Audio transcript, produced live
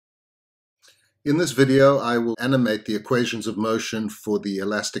In this video, I will animate the equations of motion for the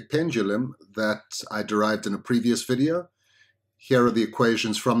elastic pendulum that I derived in a previous video. Here are the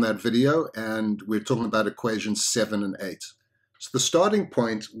equations from that video, and we're talking about equations 7 and 8. So the starting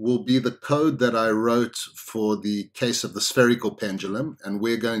point will be the code that I wrote for the case of the spherical pendulum, and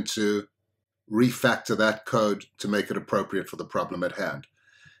we're going to refactor that code to make it appropriate for the problem at hand.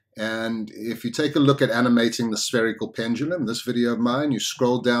 And if you take a look at animating the spherical pendulum, this video of mine, you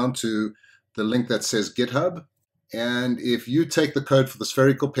scroll down to the link that says GitHub. And if you take the code for the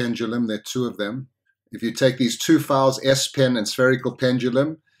spherical pendulum, there are two of them. If you take these two files, S-Pen and spherical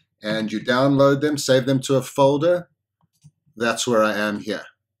pendulum, and you download them, save them to a folder, that's where I am here.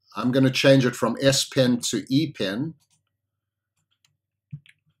 I'm going to change it from S-Pen to E-Pen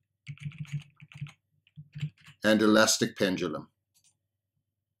and elastic pendulum.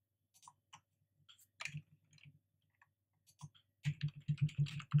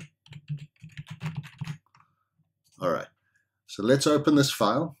 All right, so let's open this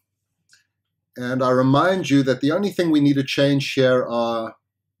file. And I remind you that the only thing we need to change here are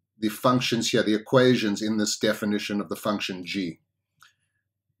the functions here, the equations in this definition of the function g.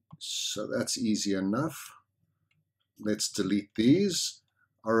 So that's easy enough. Let's delete these.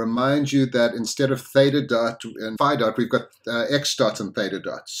 I'll remind you that instead of theta dot and phi dot, we've got x dot and theta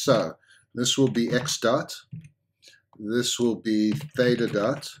dot. So this will be x dot. This will be theta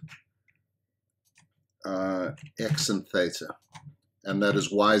dot. X and theta, and that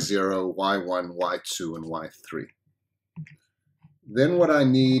is y0, y1, y2, and y3. Then what I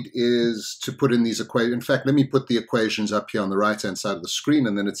need is to put in these equations. In fact, let me put the equations up here on the right-hand side of the screen,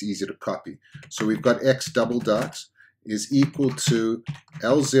 and then it's easy to copy. So we've got x double dot is equal to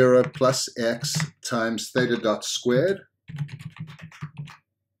L0 plus x times theta dot squared,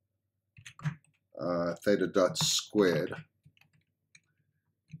 theta dot squared,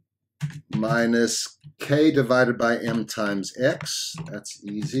 minus k divided by m times x, that's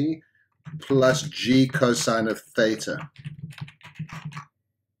easy, plus g cosine of theta.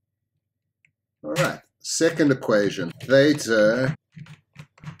 All right, second equation, theta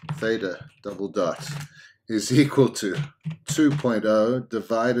double dot is equal to 2.0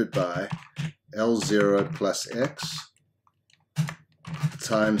 divided by L0 plus x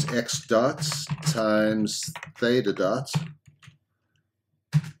times x dot times theta dot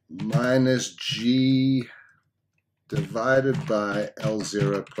minus g divided by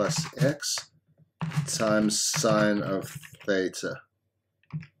L0 plus x times sine of theta.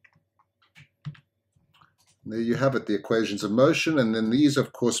 There you have it, the equations of motion, and then these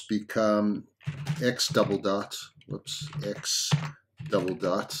of course become x double dot, x double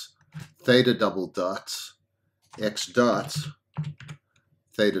dot, theta double dot, x dot,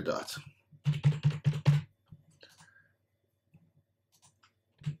 theta dot.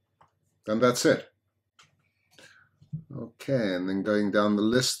 And that's it. Okay, and then going down the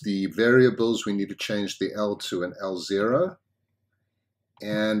list, the variables, we need to change the L to an L0.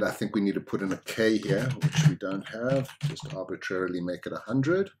 And I think we need to put in a K here, which we don't have. Just arbitrarily make it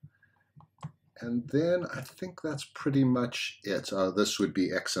 100. And then I think that's pretty much it. This would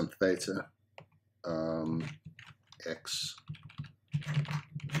be X and theta. X,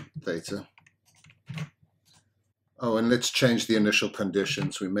 theta. Oh, and let's change the initial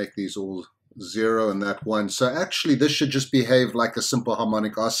conditions. We make these all 0 and that 1. So actually, this should just behave like a simple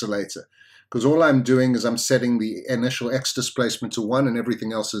harmonic oscillator, because all I'm doing is I'm setting the initial x displacement to 1 and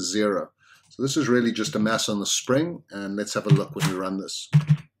everything else is 0. So this is really just a mass on the spring, and let's have a look when we run this.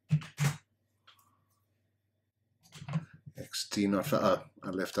 Xt not for, oh,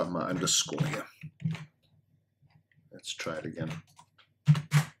 I left out my underscore here. Let's try it again.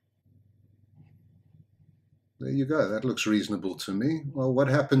 There you go, that looks reasonable to me. Well, what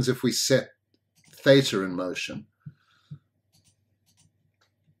happens if we set theta in motion?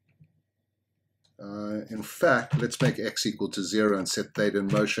 In fact, let's make x equal to 0 and set theta in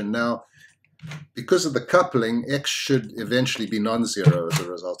motion. Now, because of the coupling, x should eventually be non-zero as a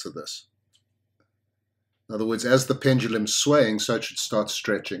result of this. In other words, as the pendulum's swaying, so it should start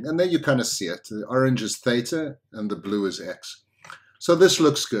stretching. And there you kind of see it. The orange is theta and the blue is x. So this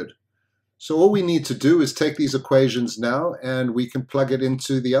looks good. So all we need to do is take these equations now, and we can plug it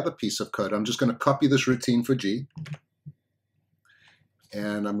into the other piece of code. I'm just going to copy this routine for G.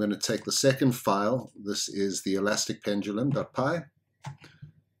 And I'm going to take the second file. This is the elastic pendulum.py.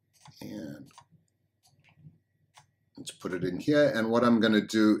 And let's put it in here. And what I'm going to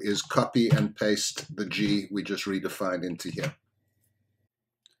do is copy and paste the G we just redefined into here.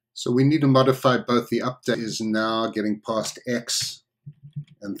 So we need to modify both the update is now getting past x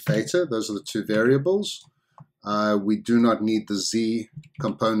and theta. Those are the two variables. We do not need the z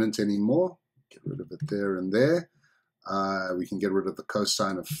component anymore. Get rid of it there and there. We can get rid of the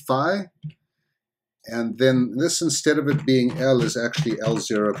cosine of phi. And then this, instead of it being L, is actually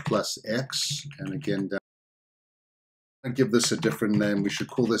L0 plus X. And again, I'll give this a different name. We should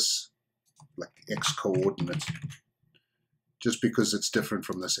call this like X coordinate, just because it's different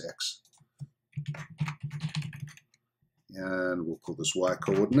from this X. And we'll call this Y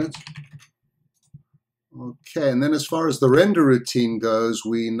coordinate. Okay, and then as far as the render routine goes,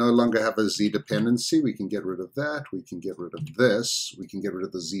 we no longer have a Z dependency. We can get rid of that. We can get rid of this. We can get rid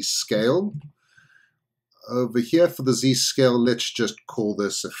of the Z scale. Over here for the Z scale, let's just call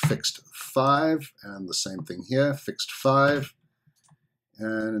this a fixed 5, and the same thing here, fixed 5.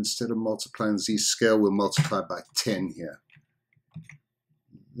 And instead of multiplying Z scale, we'll multiply by 10 here.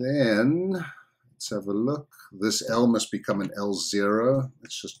 Then, let's have a look. This L must become an L0.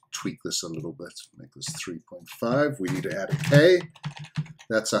 Let's just tweak this a little bit. Make this 3.5. We need to add a K.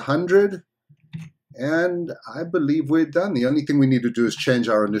 That's 100. And I believe we're done. The only thing we need to do is change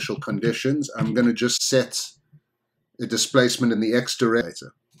our initial conditions. I'm going to just set a displacement in the X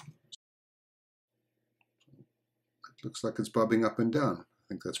direction. It looks like it's bobbing up and down. I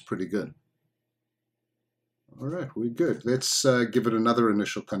think that's pretty good. All right, we're good. Let's give it another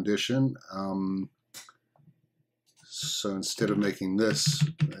initial condition. So instead of making this,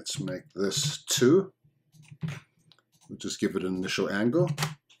 let's make this 2. We'll just give it an initial angle.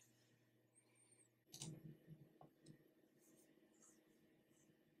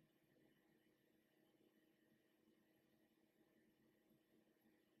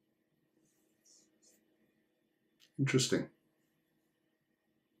 Interesting.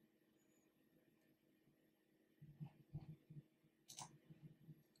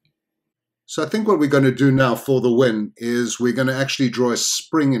 So I think what we're going to do now for the win is we're going to actually draw a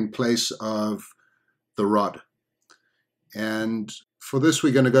spring in place of the rod. And for this,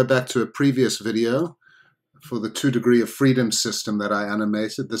 we're going to go back to a previous video for the 2 degree of freedom system that I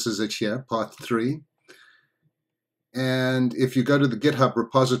animated. This is it here, part 3. And if you go to the GitHub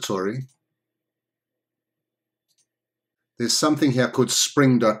repository, there's something here called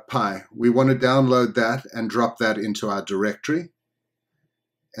spring.py. We want to download that and drop that into our directory.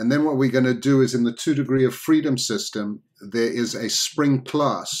 And then what we're going to do is in the 2 degree of freedom system, there is a spring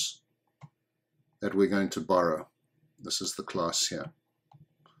class that we're going to borrow. This is the class here.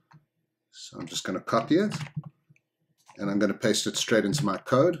 So I'm just going to copy it, and I'm going to paste it straight into my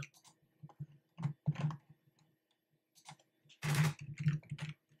code.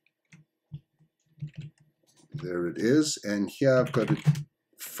 There it is. And here I've got it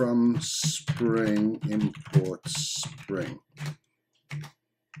from spring import spring.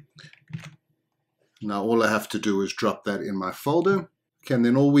 Now all I have to do is drop that in my folder. Okay, and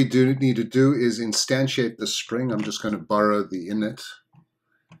then all we need to do is instantiate the spring. I'm just going to borrow the init.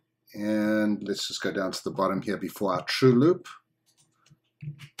 And let's just go down to the bottom here before our true loop.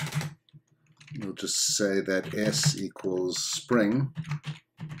 We'll just say that S equals spring.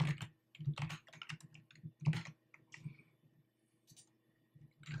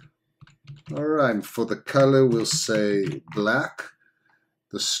 All right, and for the color, we'll say black.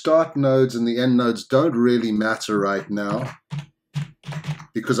 The start nodes and the end nodes don't really matter right now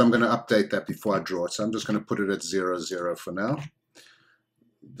because I'm going to update that before I draw it. So I'm just going to put it at 0, 0 for now.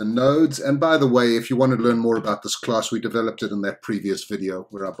 The nodes, and by the way, if you want to learn more about this class, we developed it in that previous video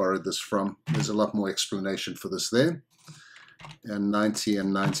where I borrowed this from. There's a lot more explanation for this there. And 90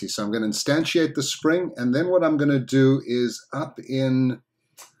 and 90. So I'm going to instantiate the spring, and then what I'm going to do is up in,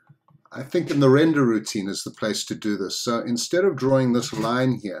 I think in the render routine is the place to do this. So instead of drawing this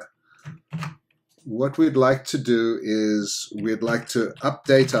line here, what we'd like to do is we'd like to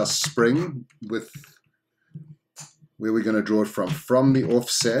update our spring with where we're going to draw it from the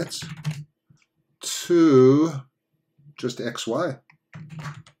offset to just XY.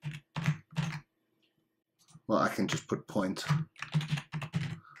 Well, I can just put point.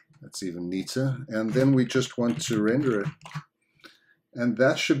 That's even neater. And then we just want to render it. And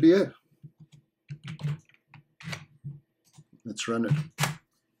that should be it. Let's run it.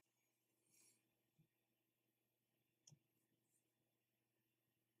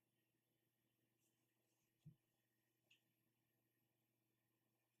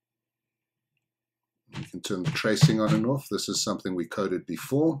 We can turn the tracing on and off. This is something we coded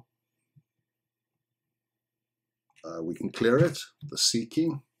before. We can clear it, the C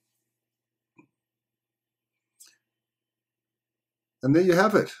key. And there you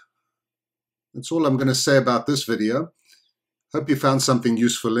have it. That's all I'm going to say about this video. Hope you found something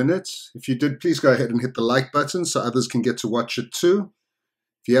useful in it. If you did, please go ahead and hit the like button so others can get to watch it too.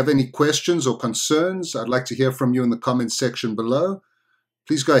 If you have any questions or concerns, I'd like to hear from you in the comments section below.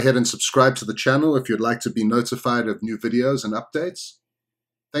 Please go ahead and subscribe to the channel if you'd like to be notified of new videos and updates.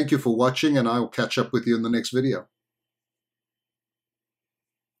 Thank you for watching, and I will catch up with you in the next video.